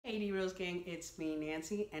Hey D-Rose gang, it's me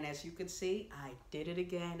Nancy, and as you can see, I did it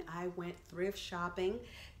again. I went thrift shopping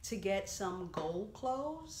to get some gold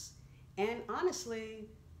clothes, and honestly,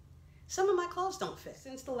 some of my clothes don't fit.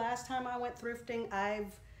 Since the last time I went thrifting,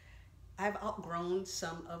 I've outgrown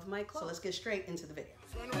some of my clothes. So let's get straight into the video.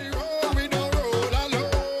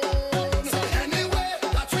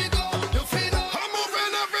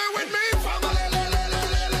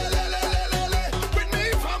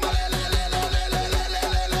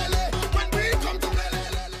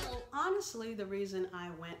 The reason I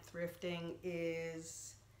went thrifting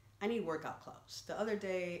is I need workout clothes. The other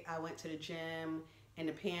day I went to the gym and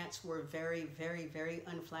the pants were very, very, very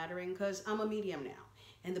unflattering because I'm a medium now.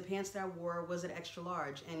 And the pants that I wore was an extra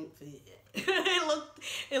large and it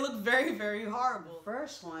looked very, very horrible. The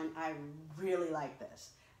first one, I really like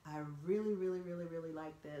this. I really, really, really, really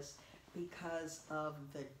like this because of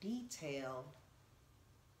the detail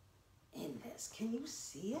in this. Can you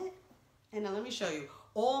see it? And now let me show you.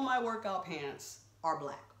 All my workout pants are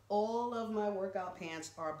black. All of my workout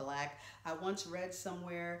pants are black. I once read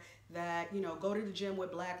somewhere that, you know, go to the gym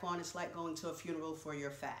with black on, it's like going to a funeral for your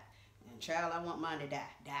fat. And child, I want mine to die.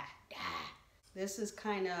 This is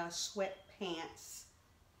kind of sweatpants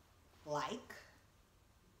like,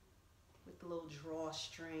 with the little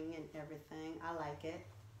drawstring and everything. I like it.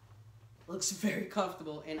 Looks very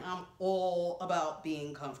comfortable, and I'm all about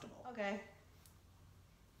being comfortable. Okay.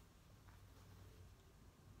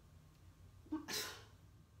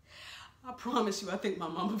 I promise you, I think my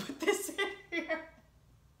mama put this in here.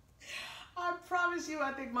 I promise you,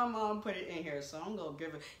 I think my mom put it in here. So I'm gonna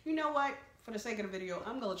give it, you know what? For the sake of the video,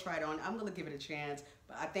 I'm gonna try it on. I'm gonna give it a chance,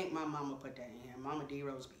 but I think my mama put that in here. Mama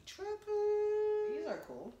D-Rose be tripping. These are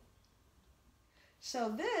cool. So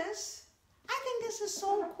this, I think this is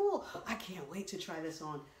so cool. I can't wait to try this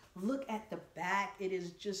on. Look at the back. It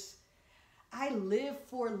is just, I live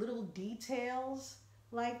for little details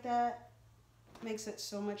like that. Makes it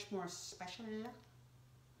so much more special. And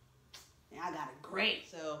I got a gray.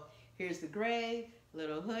 So here's the gray,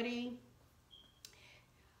 little hoodie.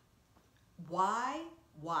 Why?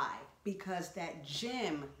 Because that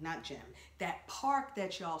that park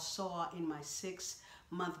that y'all saw in my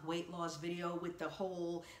 6-month weight loss video with the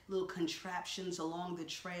whole little contraptions along the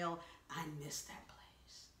trail, I miss that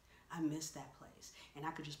place. I miss that place. And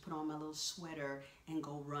I could just put on my little sweater and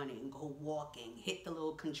go running, go walking, hit the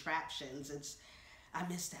little contraptions. I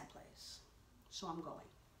miss that place. So I'm going.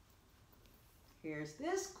 Here's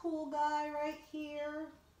this cool guy right here.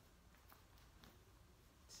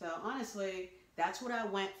 So honestly, that's what I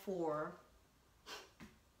went for.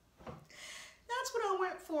 That's what I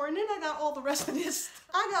went for. And then I got all the rest of this.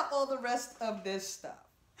 I got all the rest of this stuff.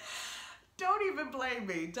 Don't even blame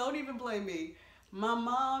me. Don't even blame me. My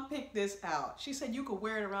mom picked this out. She said you could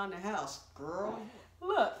wear it around the house. Girl,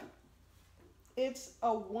 look. It's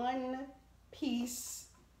a one-piece.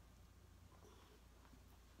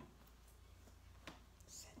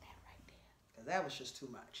 Set that right there. Because that was just too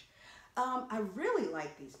much. I really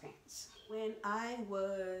like these pants. When I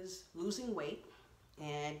was losing weight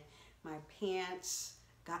and my pants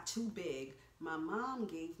got too big, my mom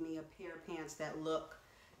gave me a pair of pants that look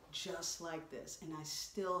just like this, and I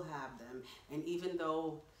still have them. And even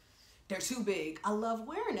though they're too big, I love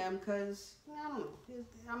wearing them because, I don't know,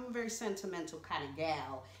 I'm a very sentimental kind of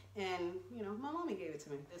gal, and you know, my mommy gave it to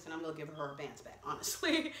me. Listen, I'm gonna give her pants back,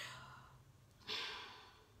 honestly.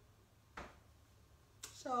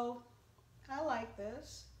 So I like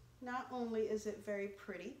this. Not only is it very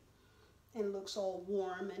pretty and looks all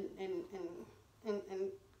warm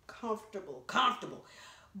and comfortable,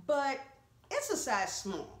 but it's a size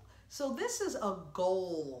small. So this is a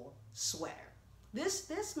goal sweater.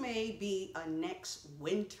 This may be a next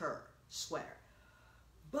winter sweater.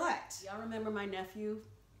 But y'all remember my nephew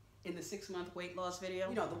in the 6-month weight loss video?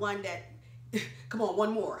 You know, the one that, come on,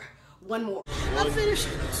 one more. I'm finished.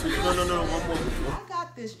 No, one more. I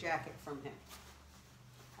got this jacket from him.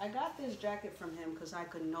 I got this jacket from him because I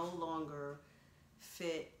could no longer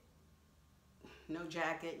fit no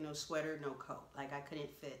jacket, no sweater, no coat. Like I couldn't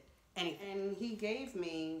fit anything. And he gave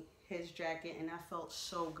me his jacket and I felt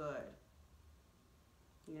so good.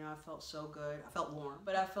 You know, I felt so good. I felt warm,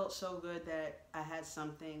 but I felt so good that I had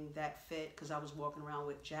something that fit because I was walking around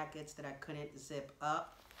with jackets that I couldn't zip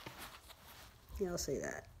up. You'll see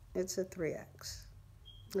that. It's a 3X.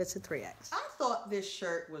 It's a 3X. I thought this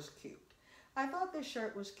shirt was cute.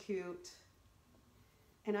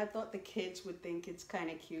 And I thought the kids would think it's kind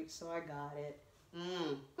of cute, so I got it.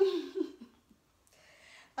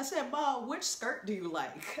 I said, Mom, which skirt do you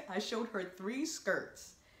like? I showed her 3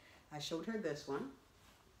 skirts. I showed her this one.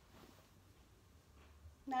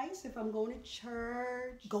 nice if I'm going to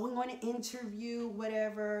church, going on an interview,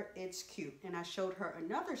 whatever. It's cute. And I showed her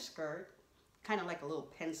another skirt, kind of like a little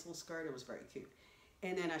pencil skirt. It was very cute.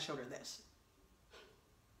 And then I showed her this.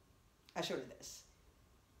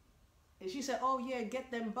 And she said, oh yeah, get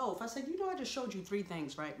them both. I said, you know, I just showed you 3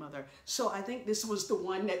 things, right, mother? So I think this was the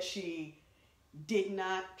one that she did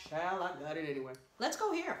not. Child, I got it anyway. Let's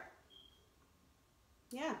go here.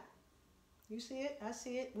 Yeah. You see it, I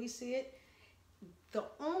see it, we see it. The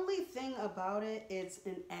only thing about it is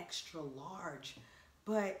an extra large,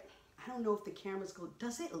 but I don't know if the cameras go,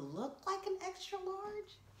 does it look like an extra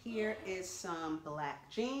large? Here is some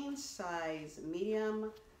black jeans, size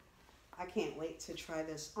medium. I can't wait to try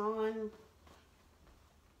this on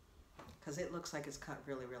because it looks like it's cut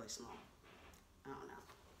really, really small. I don't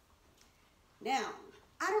know. Now,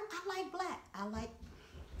 I like black. I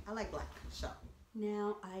like black. So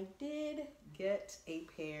now I did get a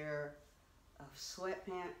pair of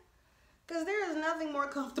sweatpants because there is nothing more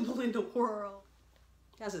comfortable in the world.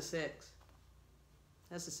 That's a 6.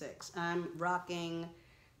 That's a 6. I'm rocking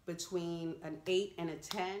between an 8 and a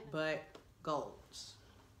 10, but golds.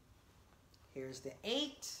 Here's the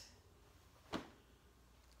 8.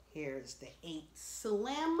 Here's the 8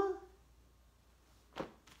 slim.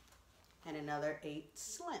 And another 8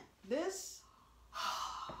 slim. This,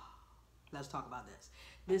 let's talk about this.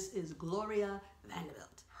 This is Gloria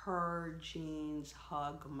Vanderbilt. Her jeans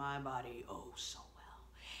hug my body oh so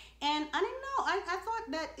well. And I didn't know, I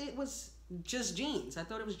thought that it was just jeans. I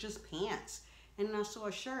thought it was just pants. And then I saw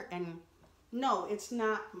a shirt and no, it's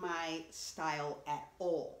not my style at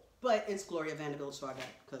all. But it's Gloria Vanderbilt, so I got it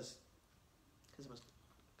because it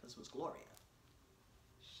was Gloria.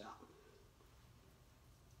 So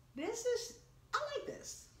this is, I like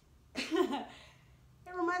this.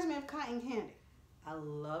 It reminds me of cotton candy. I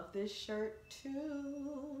love this shirt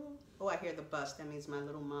too. Oh, I hear the bus. That means my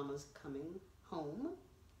little mama's coming home.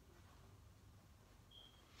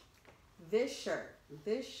 This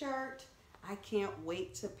shirt, I can't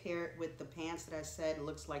wait to pair it with the pants that I said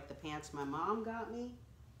looks like the pants my mom got me.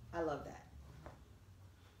 I love that.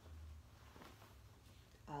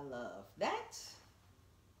 I love that.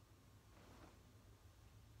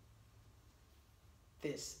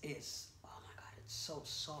 This is, oh my God, it's so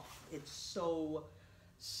soft. It's so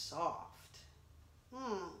soft.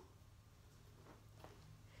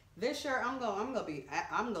 This shirt, I'm gonna be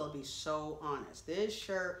so honest. This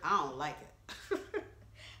shirt, I don't like it.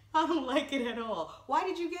 I don't like it at all. Why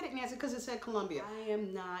did you get it, Nancy? Because it said Columbia. I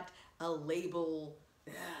am not a label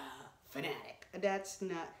fanatic. That's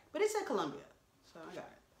not, but it said Columbia, so I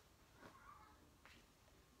got it.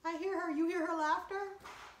 I hear her. You hear her laughter?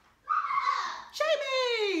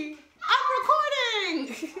 Jamie, I'm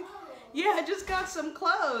recording. Yeah, I just got some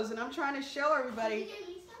clothes and I'm trying to show everybody.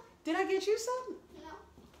 Did I get you some?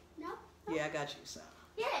 No. Yeah, I got you some.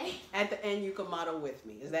 Yay. At the end, you can model with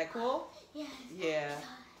me. Is that cool? Yes. Yeah.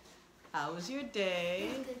 How was your day?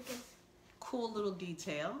 Good. Cool little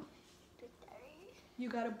detail. You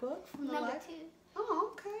got a book from the Number life? 2.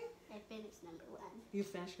 Oh, okay. I finished number 1. You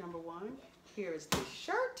finished number 1? Here is the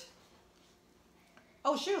shirt.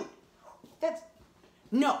 Oh, shoot. That's,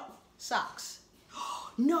 no, socks.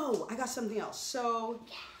 No, I got something else. So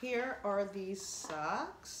here are these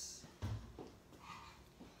socks.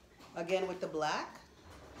 Again with the black.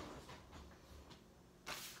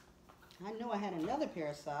 I know I had another pair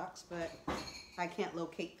of socks, but I can't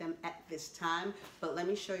locate them at this time. But let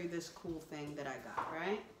me show you this cool thing that I got,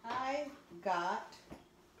 right? I got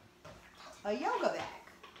a yoga bag.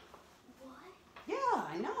 What? Yeah,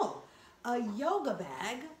 I know. A yoga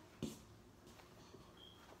bag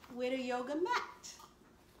with a yoga mat.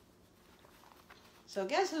 So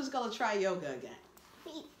guess who's gonna try yoga again?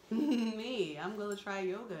 Me. Me. I'm gonna try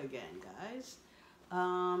yoga again, guys.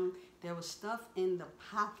 There was stuff in the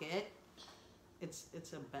pocket. It's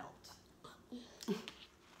a belt.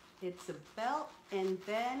 It's a belt, and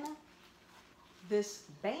then this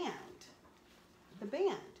band. The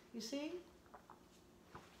band, you see?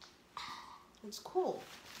 It's cool.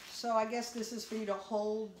 So I guess this is for you to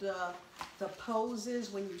hold the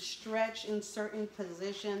poses when you stretch in certain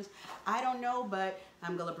positions. I don't know, but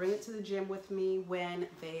I'm gonna bring it to the gym with me when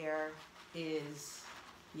there is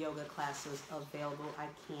yoga classes available. I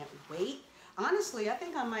can't wait. Honestly, I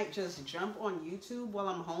think I might just jump on YouTube while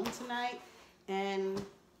I'm home tonight and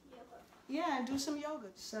yeah, and do some yoga.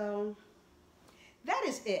 So that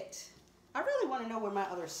is it. I really want to know where my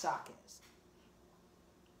other sock is.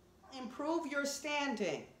 Improve your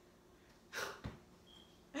standing.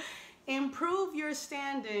 Improve your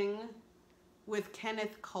standing with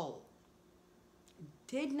Kenneth Cole.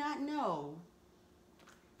 Did not know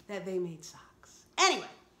that they made socks. Anyway,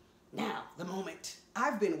 Now, the moment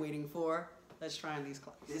I've been waiting for. Let's try on these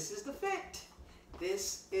clothes. This is the fit.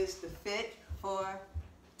 This is the fit for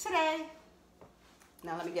today.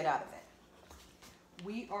 Now let me get out of it.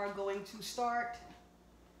 We are going to start,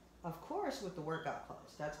 of course, with the workout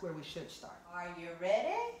clothes. That's where we should start. Are you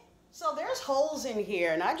ready? So there's holes in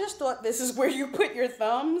here, and I just thought this is where you put your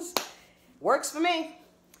thumbs. Works for me.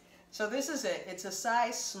 So this is it. It's a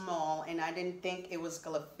size small, and I didn't think it was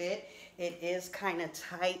gonna fit. It is kind of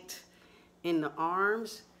tight in the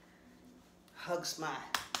arms. Hugs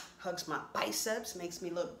my biceps, makes me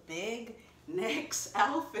look big. Next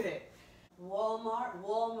outfit.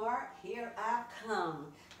 Walmart, here I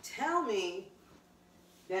come. Tell me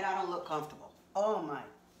that I don't look comfortable. Oh my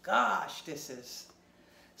gosh, this is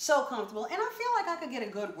so comfortable. And I feel like I could get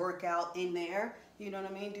a good workout in there. You know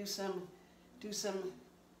what I mean? Do some,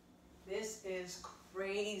 this is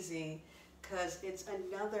crazy because it's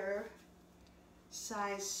another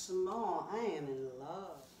size small. I am in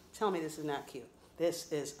love. Tell me this is not cute.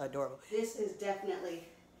 This is adorable. This is definitely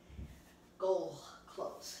goal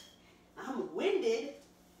clothes. I'm winded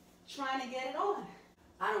trying to get it on.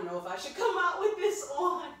 I don't know if I should come out with this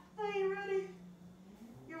on. Are you ready?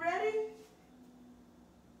 You ready?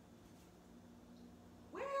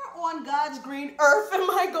 Where on God's green earth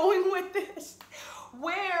am I going with this?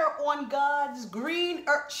 Where on God's green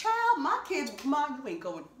earth? Child, my kids, Mom, you ain't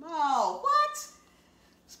going. Oh, what?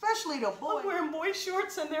 Especially the boys. I'm wearing boy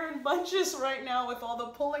shorts and they're in bunches right now with all the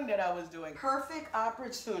pulling that I was doing. Perfect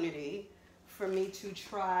opportunity for me to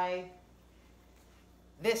try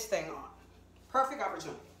this thing on. Perfect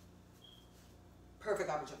opportunity. Perfect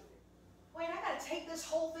opportunity. Wait, I gotta take this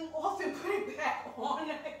whole thing off and put it back on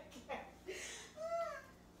again.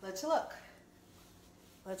 Let's look.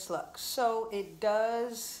 Let's look. So it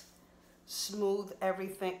does smooth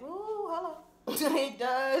everything. Ooh, hello. It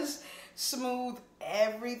does smooth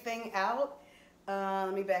everything out.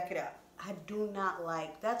 Let me back it up. I do not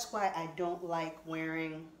like, that's why I don't like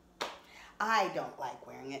wearing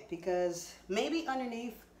it, because maybe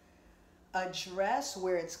underneath a dress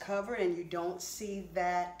where it's covered and you don't see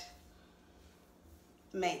that,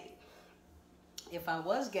 maybe. If I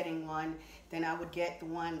was getting one, then I would get the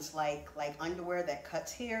ones like underwear that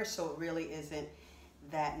cuts here, so it really isn't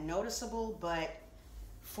that noticeable. But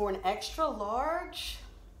for an extra large,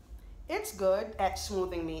 it's good at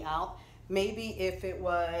smoothing me out. Maybe if it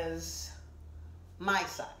was my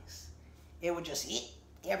size, it would just eat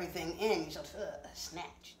everything in, just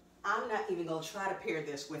snatch. I'm not even gonna try to pair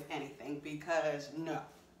this with anything because no,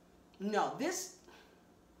 this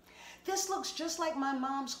looks just like my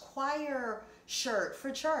mom's choir shirt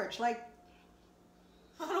for church. Like,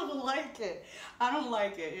 I don't like it. I don't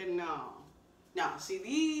like it. No, see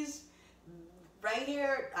these right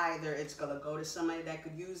here, either it's gonna go to somebody that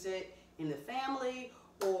could use it in the family,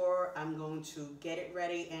 or I'm going to get it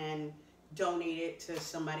ready and donate it to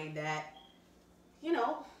somebody that, you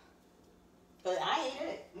know, but I ain't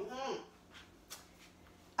it.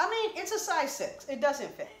 I mean, it's a size 6. It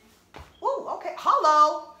doesn't fit. Ooh, okay.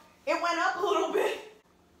 Hello. It went up a little bit.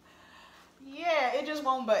 Yeah, it just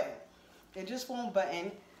won't button. It just won't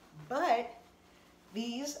button. But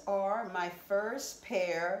these are my first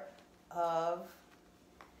pair of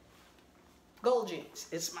gold jeans.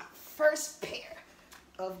 It's my first pair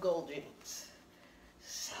of gold jeans.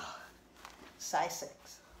 So, size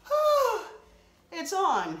 6. It's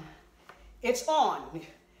on. It's on.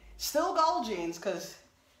 Still gold jeans, because,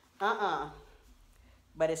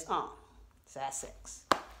 but it's on. Size 6.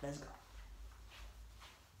 Let's go.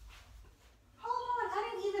 Hold on, I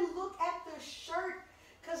didn't even look at the shirt,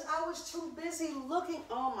 because I was too busy looking.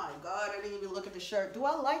 Oh my God, I didn't even look at the shirt. Do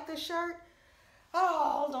I like the shirt?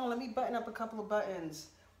 Oh, hold on, let me button up a couple of buttons.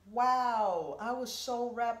 Wow, I was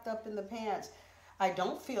so wrapped up in the pants. I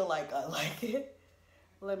don't feel like I like it.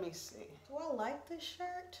 Let me see. Do I like this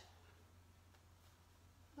shirt?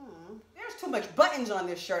 There's too much buttons on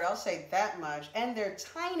this shirt, I'll say that much. And they're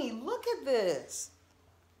tiny. Look at this.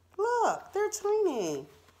 Look, they're tiny.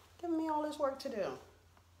 Giving me all this work to do.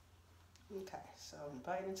 Okay, so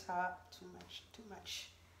button top, too much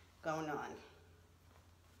going on.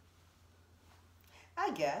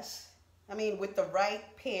 I guess. I mean, with the right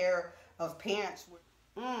pair of pants.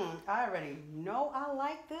 I already know I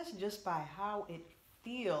like this just by how it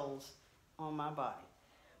feels on my body.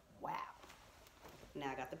 Wow.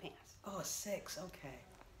 Now I got the pants. Oh, a 6, okay.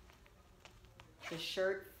 The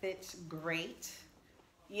shirt fits great.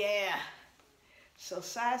 Yeah. So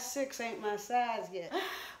size 6 ain't my size yet.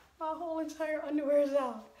 My whole entire underwear is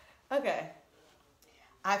out. Okay.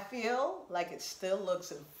 I feel like it still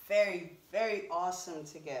looks very, very awesome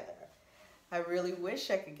together. I really wish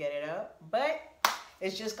I could get it up, but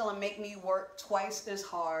It's just gonna make me work twice as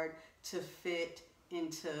hard to fit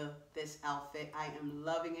into this outfit. I am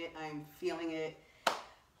loving it. I am feeling it.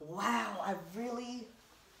 Wow, I really,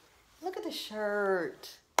 look at the shirt.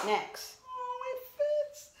 Next. Oh, it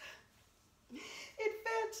fits. It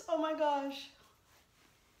fits. Oh my gosh.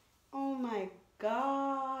 Oh my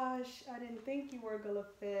gosh. I didn't think you were gonna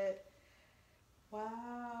fit.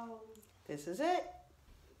 Wow. This is it.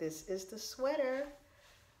 This is the sweater,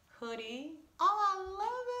 hoodie. Oh,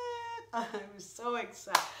 I love it. I'm so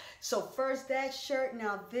excited. So first that shirt,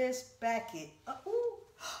 now this bucket. Ooh,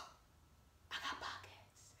 I got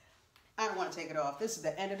pockets. I don't want to take it off. This is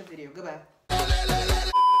the end of the video. Goodbye.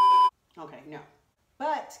 Okay, no.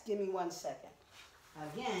 But give me 1 second.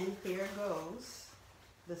 Again, here goes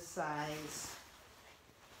the size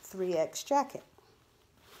 3X jacket.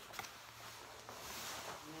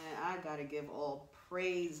 Man, I gotta give all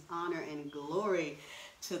praise, honor, and glory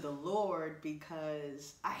to the Lord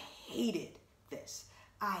because I hated this.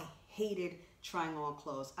 I hated trying on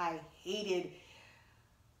clothes. I hated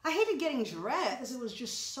getting dressed because it was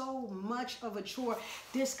just so much of a chore.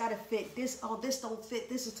 This gotta fit, this, oh, this don't fit,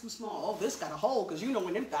 this is too small, oh, this got a hole, because you know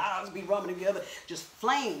when them thighs be rubbing together, just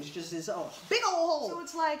flames, just this, oh, big old hole. So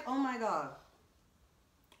it's like, oh my God.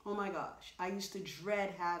 Oh my gosh. I used to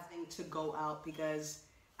dread having to go out because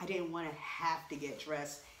I didn't want to have to get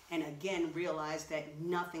dressed. And again, realize that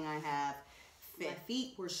nothing I have fit. My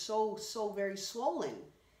feet were so very swollen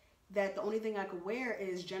that the only thing I could wear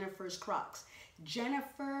is Jennifer's Crocs.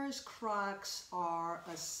 Jennifer's Crocs are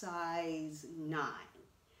a size 9.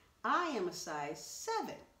 I am a size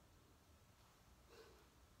 7.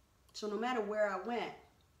 So no matter where I went,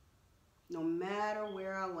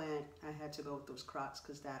 I had to go with those Crocs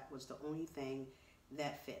because that was the only thing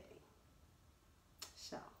that fit me.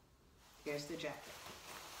 So here's the jacket.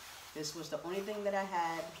 This was the only thing that I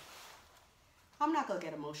had. I'm not gonna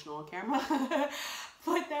get emotional on camera,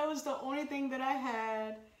 but that was the only thing that I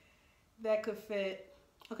had that could fit.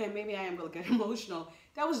 Okay, maybe I am gonna get emotional.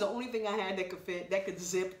 That was the only thing I had that could fit, that could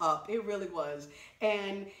zip up. It really was.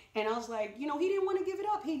 And I was like, you know, he didn't want to give it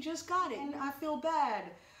up. He just got it. And I feel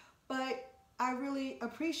bad. But I really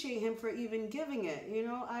appreciate him for even giving it. You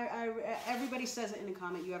know, everybody says it in the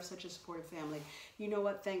comment, you have such a supportive family. You know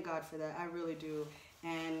what? Thank God for that. I really do.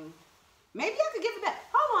 And maybe I could give it back.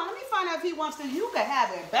 Hold on, let me find out if he wants to. You can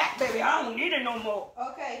have it back, baby. I don't need it no more.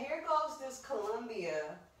 Okay, here goes this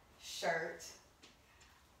Columbia shirt.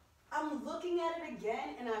 I'm looking at it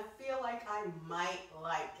again and I feel like I might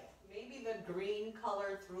like it. Maybe the green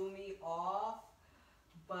color threw me off,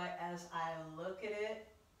 but as I look at it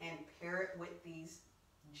and pair it with these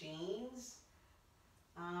jeans,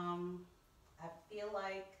 I feel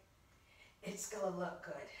like it's gonna look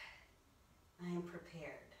good. I am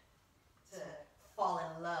prepared to fall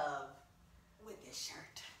in love with this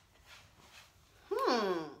shirt.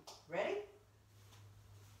 Ready?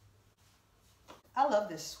 I love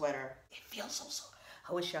this sweater. It feels so soft.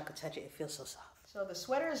 I wish y'all could touch it. It feels so soft. So the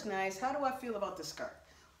sweater is nice. How do I feel about the skirt?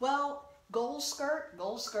 Well, gold skirt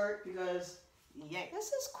because, yeah, this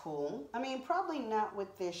is cool. I mean, probably not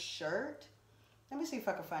with this shirt. Let me see if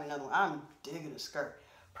I can find another one. I'm digging the skirt.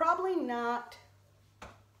 Probably not.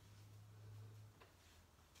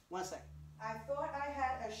 1 second. I thought I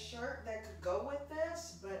had a shirt that could go with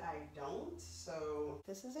this, but I don't. So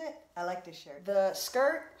this is it. I like this shirt. The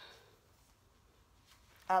skirt,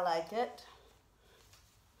 I like it.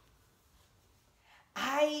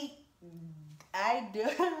 I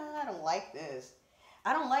don't like this.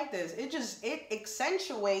 I don't like this. It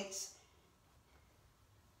accentuates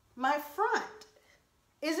my front.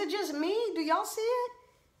 Is it just me? Do y'all see it?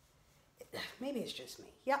 Maybe it's just me.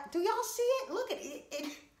 Yeah. Do y'all see it? Look at it.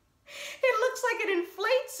 It looks like it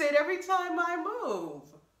inflates it every time I move.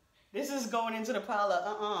 This is going into the pile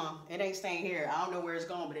of, it ain't staying here. I don't know where it's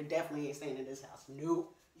going, but it definitely ain't staying in this house.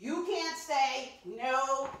 Nope. You can't stay.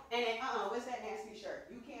 No. And then, what's that nasty shirt?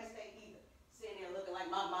 You can't stay either. Sitting there looking like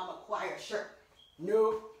my mama choir shirt.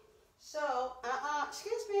 Nope. So,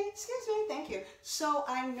 excuse me, thank you. So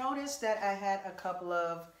I noticed that I had a couple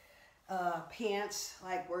of pants,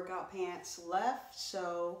 like workout pants left.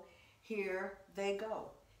 So here they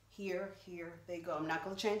go. Here they go. I'm not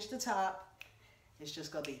gonna change the top. It's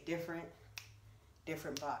just gonna be different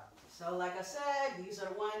bottom. So like I said, these are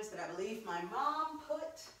the ones that I believe my mom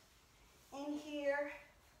put in here.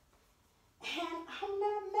 And I'm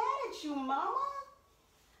not mad at you, Mama.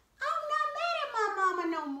 I'm not mad at my mama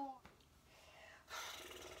no more.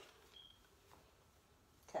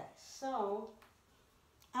 Okay, so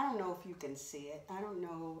I don't know if you can see it. I don't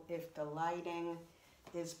know if the lighting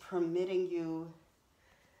is permitting you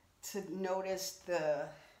to notice the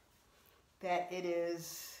that it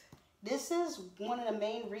is, this is one of the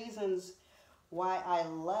main reasons why I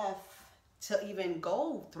left to even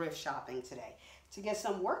go thrift shopping today. To get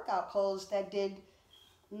some workout clothes that did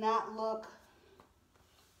not look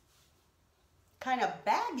kind of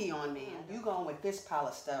baggy on me. You going with this pile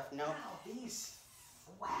of stuff. No.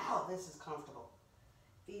 Wow, this is comfortable.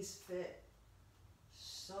 These fit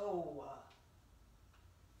so,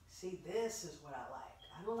 see, this is what I like.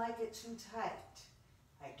 I don't like it too tight.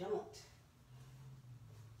 I don't.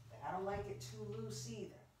 But I don't like it too loose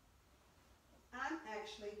either. I'm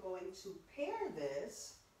actually going to pair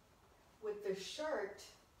this with the shirt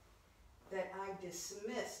that I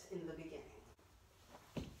dismissed in the beginning.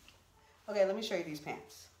 Okay, let me show you these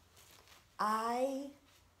pants. I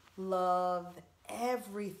love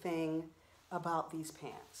everything about these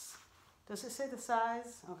pants. Does it say the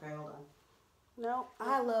size? Okay, hold on. No,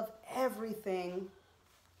 I love everything.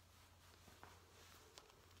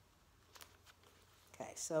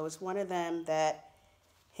 Okay, so it's one of them that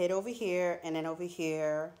hit over here and then over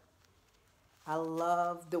here. I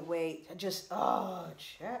love the way, just, oh,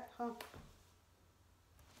 check, huh?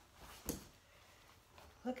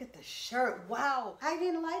 Look at the shirt. Wow. I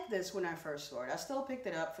didn't like this when I first saw it. I still picked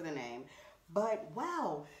it up for the name. But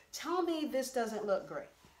wow, tell me this doesn't look great.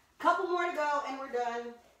 Couple more to go and we're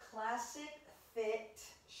done. Classic fit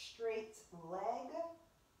straight leg.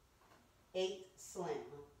 8 slim.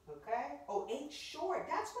 Okay? Oh, 8 short.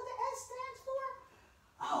 That's what the S stands for?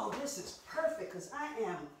 Oh, this is perfect because I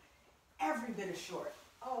am every bit of short.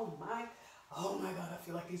 Oh my God, I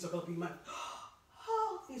feel like these are going to be my...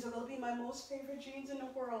 These are going to be my most favorite jeans in the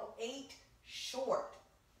world. 8 short.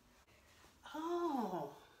 Oh.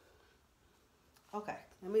 Okay.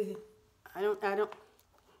 Let me,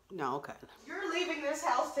 no, okay. You're leaving this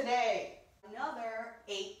house today. Another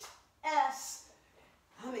 8S.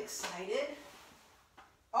 I'm excited.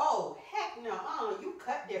 Oh, heck no. You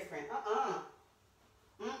cut different.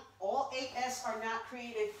 All 8S are not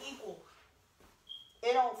created equal.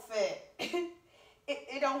 It don't fit.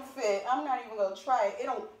 It don't fit. I'm not even gonna try it.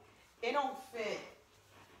 It don't fit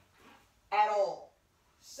at all.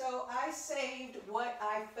 So I saved what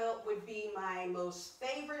I felt would be my most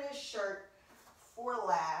favorite shirt for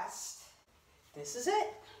last. This is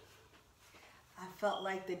it. I felt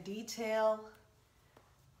like the detail,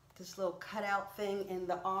 this little cutout thing in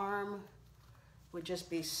the arm would just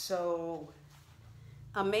be so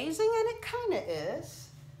amazing, and it kind of is.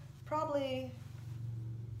 Probably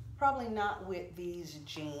not with these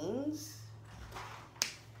jeans.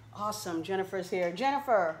 Awesome, Jennifer's here.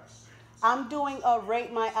 Jennifer, I'm doing a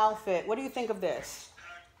rate my outfit. What do you think of this?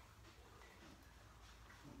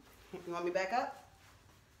 You want me back up?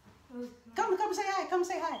 Come say hi, come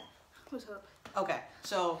say hi. What's up? Okay,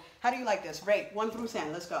 so how do you like this? Rate 1 through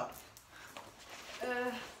 10, let's go.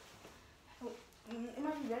 It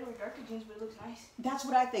might be better with darker jeans, but it looks nice. That's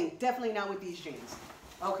what I think, definitely not with these jeans.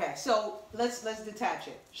 Okay, so let's detach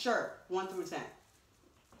it. Shirt, 1 through 10.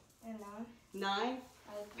 And 9. 9.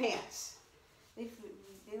 Pants. They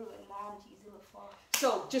look like mom jeans. They look far.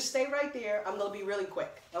 So just stay right there. I'm gonna be really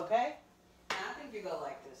quick, okay? And I think you're gonna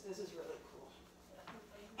like this. This is really cool.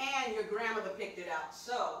 And your grandmother picked it out.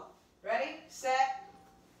 So, ready, set.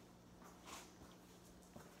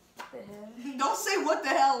 What the hell? Don't say what the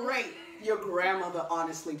hell, rate. Your grandmother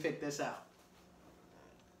honestly picked this out.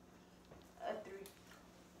 A 3.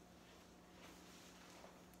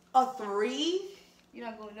 A 3? You're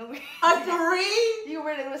not going nowhere. A 3? You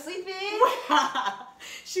wear it to go to sleep in?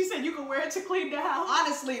 She said you can wear it to clean the house.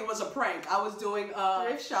 Honestly, it was a prank. I was doing a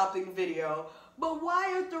thrift shopping video. But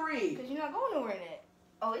why a 3? Because you're not going nowhere in it.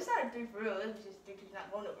 Oh, it's not a 3 for real. It was just 3 because you're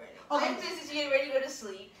not going nowhere in it. Okay. Like this is you get ready to go to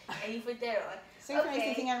sleep and you put that on. So you're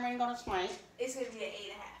thinking I'm ready to go to sleep? It's going to be an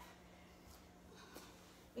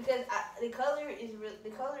 8.5. Because the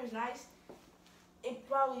color is nice. It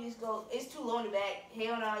probably just goes, it's too low in the back.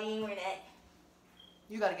 Hell no, you ain't wearing that.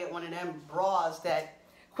 You gotta get one of them bras that,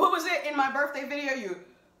 what was it in my birthday video?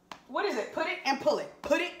 What is it? Put it and pull it.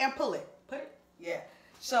 Put it and pull it. Put it? Yeah.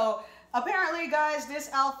 So apparently, guys, this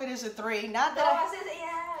outfit is a 3. Not that I said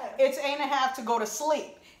 8.5. It's 8.5 to go to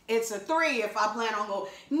sleep. It's a 3 if I plan on going.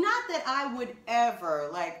 Not that I would ever,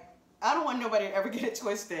 like, I don't want nobody to ever get it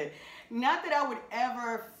twisted. Not that I would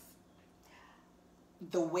ever,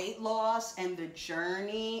 the weight loss and the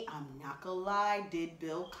journey, I'm not gonna lie, did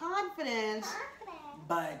build confidence.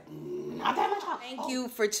 But not that much. Thank you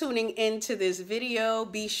for tuning into this video.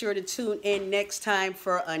 Be sure to tune in next time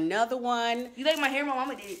for another one. You like my hair? My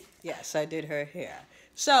mama did. Yes, I did her hair.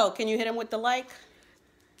 So, can you hit him with the like?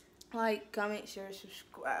 Like, comment, share,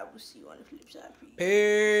 subscribe. We'll see you on the flip side.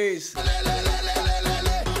 Peace.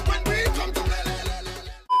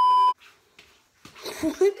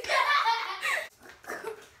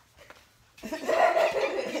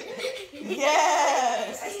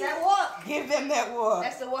 Yes. That's that walk. Give them that walk.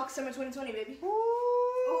 That's the walk summer 2020, baby.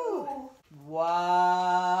 Ooh.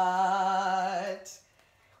 What?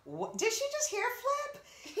 Did she just hair flip?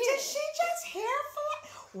 Did she just hair flip?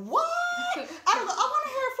 What? I want a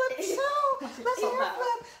hair flip too. Let's hair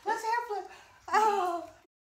flip.